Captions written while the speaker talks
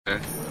Okay.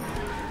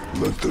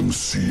 Let them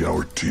see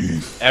our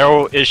teeth.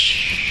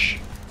 Arrow-ish.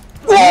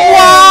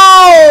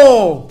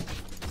 Wow!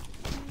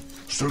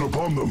 Set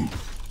upon them.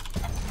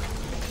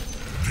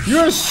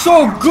 You're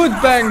so good,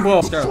 Bang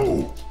Ball.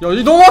 Foe. Yo,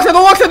 you don't walk there,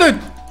 dude!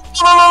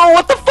 No,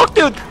 what the fuck,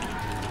 dude?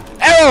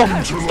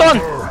 Arrow! Stun!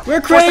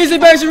 We're crazy,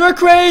 Banksy, we're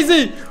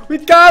crazy! We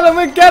got him,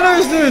 we're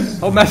getters, dude!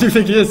 How mad do you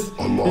think he is?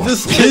 He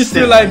just chased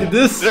you like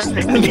this, and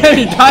then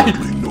he died.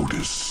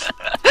 Notice.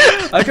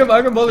 I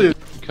can bully you.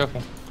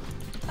 Careful.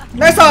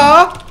 Nice!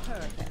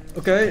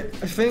 Okay,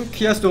 I think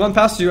he has to run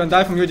past you and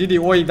die from your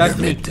DD, or he dies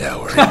to me.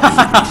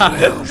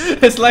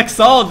 It's like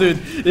Saul, dude.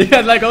 He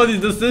had like all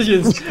these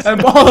decisions,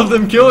 and all of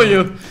them kill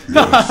you.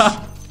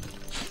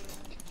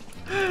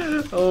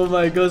 Oh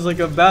my god, it's like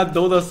a bad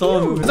Dota Saul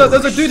movie.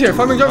 There's a dude here,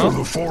 farming jungle.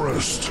 The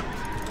forest.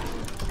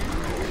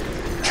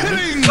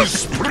 Killing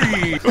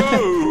spree.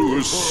 Oh,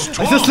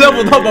 I just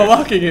leveled up by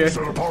walking here.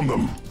 Set upon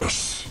them.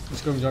 Yes.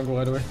 Let's go in jungle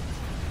right away.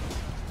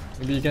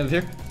 Maybe you can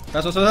here.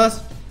 Fast.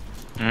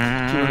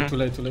 Too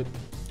late.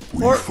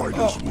 We fight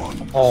as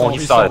one. Oh, he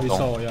saw it.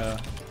 Yeah.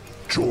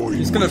 Join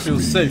He's gonna with feel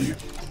me.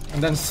 safe.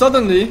 And then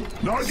suddenly,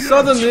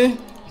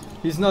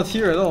 he's not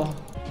here at all.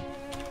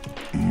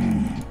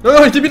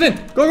 No, he TP'd in!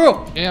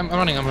 Go! Yeah, I'm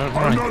running. I'm not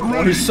Oh,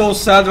 ready. he's so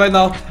sad right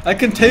now. I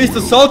can taste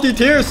the salty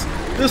tears.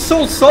 They're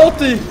so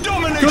salty.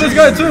 Kill this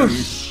guy too.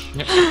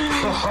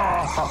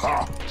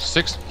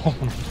 6.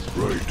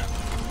 Right.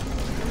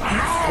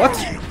 What?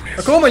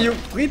 Akoma, you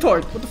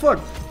retard. What the fuck?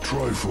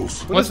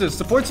 Trifles. What is this?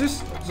 Support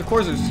Zeus? It's a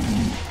core Zeus.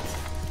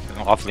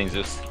 Offlane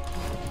Zeus.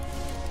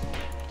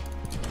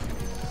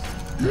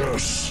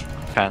 Yes.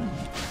 Can.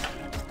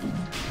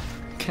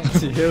 Can't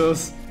see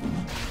heroes.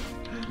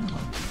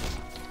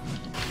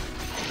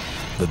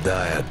 The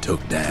Dyad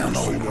took down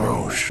old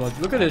Roche. But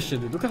look at this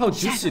shit, dude. Look at how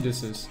juicy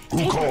this is.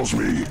 Who calls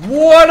me?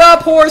 What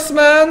up,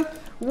 horseman?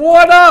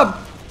 What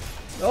up?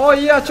 Oh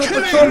yeah, choke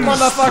the choke,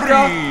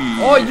 motherfucker.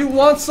 Oh, you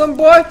want some,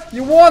 boy?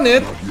 You want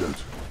it? Not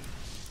yet.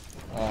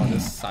 Oh,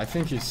 this. I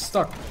think he's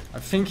stuck. I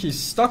think he's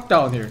stuck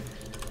down here.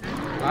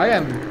 I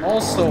am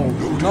also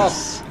not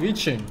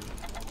reaching.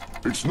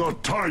 It's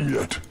not time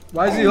yet.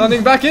 Why is he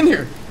running back in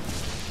here?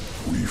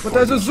 We But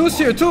there's a Zeus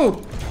here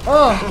too.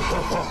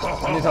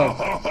 Oh, I need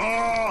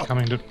help.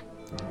 Coming, dude.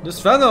 This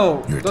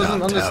Fenno Your doesn't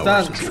top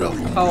tower's understand in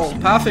trouble. how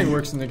pathing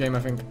works in the game, I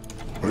think.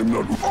 I'm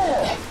not.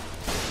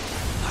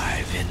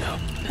 My venom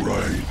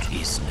Right.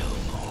 is no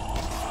more.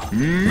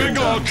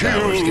 Mega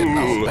Tower's getting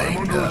all kill. I'm banged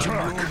under up.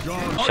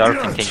 attack.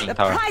 Shark taking The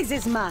tower. prize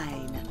is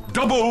mine.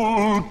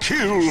 Double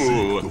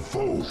kill. The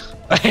foe.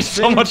 I had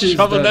so think much he's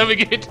trouble dead.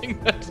 navigating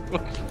that.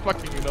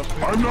 Fucking it up.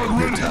 I'm not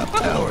ready. Top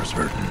tower's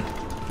hurting.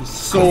 He's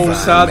so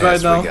sad right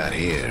We now. got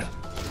here.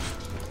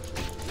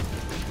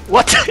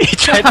 What? He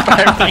tried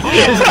firing.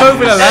 He's going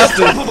for the last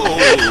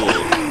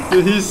hit.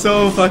 Dude, he's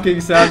so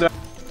fucking sad. I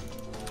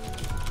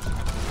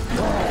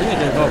think he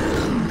gave up.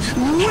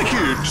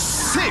 Wicked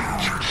sick.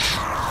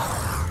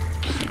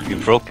 You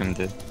broke him,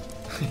 dude.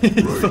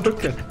 He's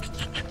broken.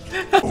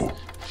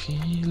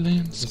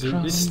 Feelings.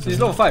 He's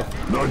level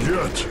 5. Not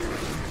yet.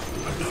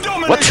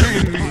 What?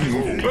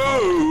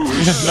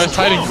 Nice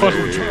hiding spot.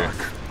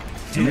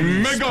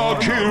 Mega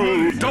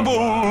kill.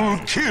 Double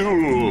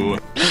kill.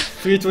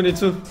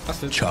 322.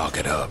 That's it. Chalk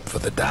it up for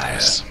the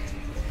Dyad.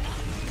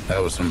 That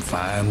was some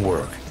fine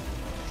work.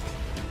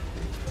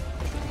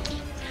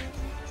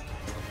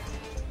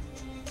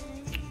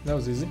 That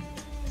was easy.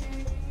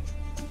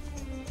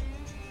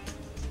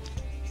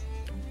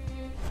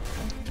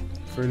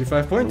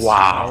 35 points.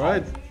 Wow.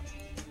 Alright.